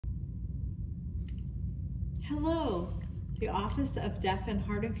Hello! The Office of Deaf and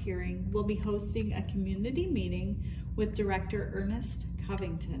Hard of Hearing will be hosting a community meeting with Director Earnest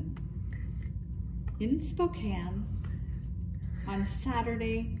Covington in Spokane on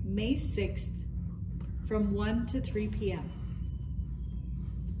Saturday, May 6th from 1 to 3 p.m.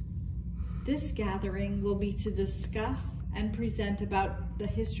 This gathering will be to discuss and present about the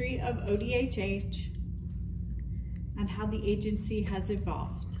history of ODHH and how the agency has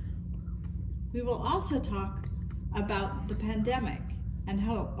evolved. We will also talk about the pandemic and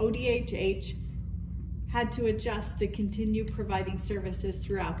how ODHH had to adjust to continue providing services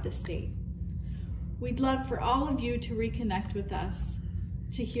throughout the state. We'd love for all of you to reconnect with us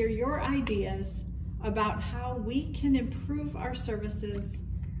to hear your ideas about how we can improve our services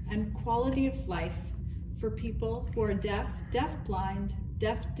and quality of life for people who are deaf, deafblind,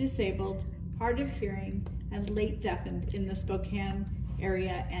 deaf-disabled, hard of hearing, and late-deafened in the Spokane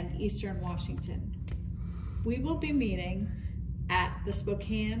area and Eastern Washington. We will be meeting at the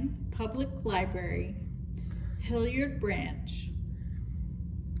Spokane Public Library, Hillyard Branch,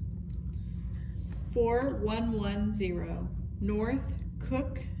 4110 North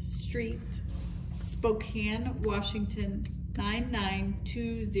Cook Street, Spokane, Washington,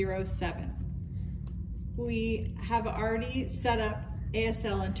 99207. We have already set up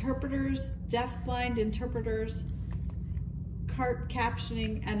ASL interpreters, deaf-blind interpreters,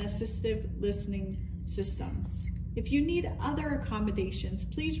 captioning, and assistive listening systems. If you need other accommodations,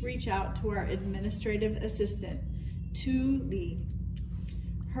 please reach out to our Administrative Assistant Thu.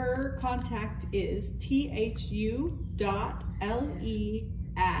 Her contact is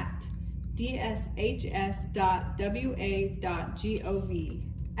thu.le@dshs.wa.gov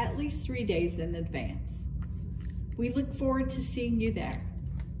at least 3 days in advance. We look forward to seeing you there.